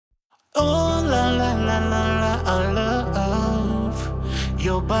la la la, I love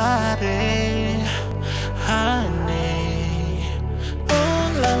your body, honey. Oh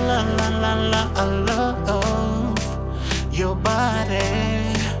la la la la la, I love your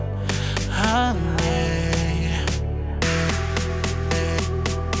body, honey.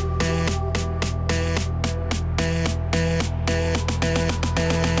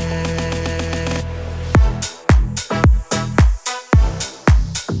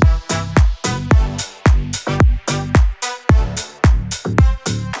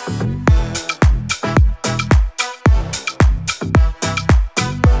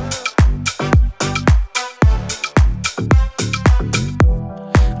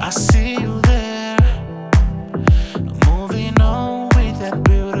 I see you there, moving on with that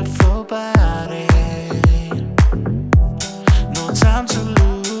beautiful body. No time to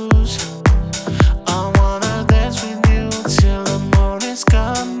lose. I wanna dance with you till the morning's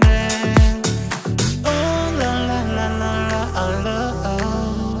coming. Oh la la la la la, I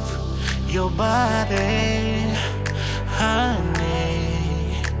love your body,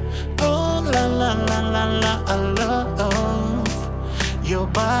 honey. Oh la la la la la, I love your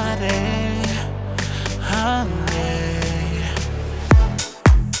body, honey.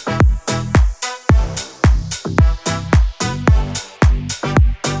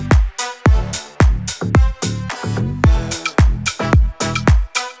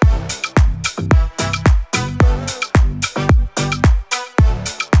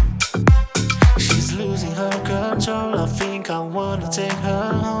 She's losing her control. I think I wanna take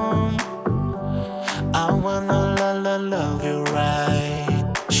her home. I wanna love you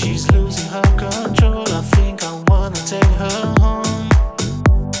right. She's losing her control. I think I wanna take her home.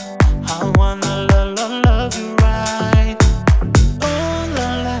 I wanna love you right. Oh la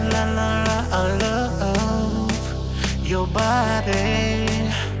la la la la, I love your body,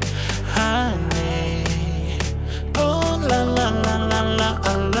 honey. Oh la la la la la,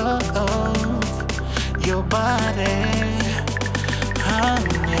 I love your body,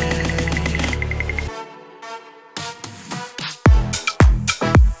 honey.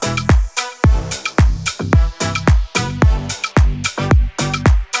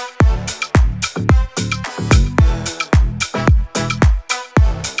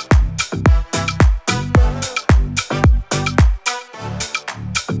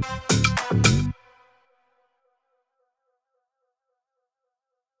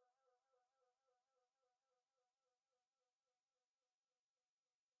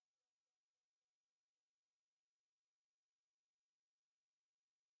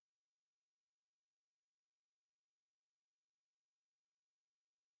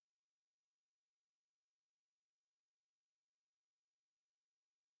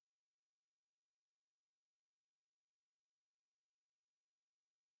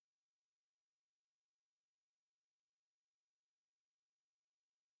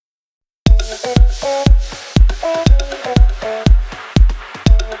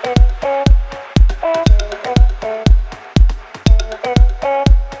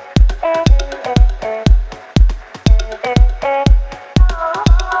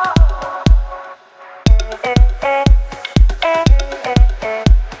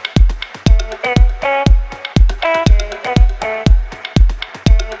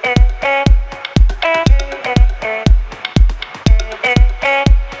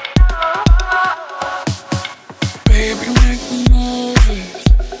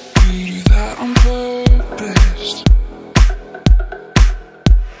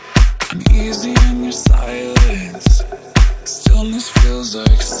 Easy in your silence, stillness feels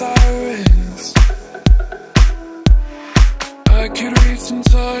like sirens. I could reach and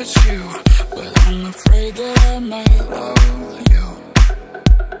touch you, but I'm afraid that I might love you.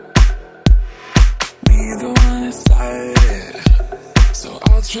 Neither one decided, so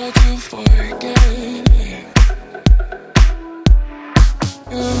I'll try to forget it.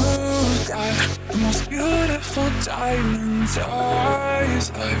 You got the most beautiful diamond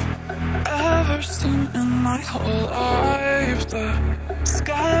eyes I've ever seen in my whole life. The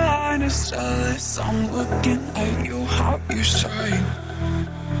skyline is jealous, I'm looking at you, how you shine.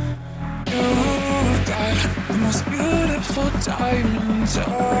 You've got the most beautiful diamond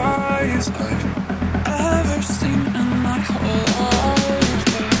eyes I've ever seen in my whole life.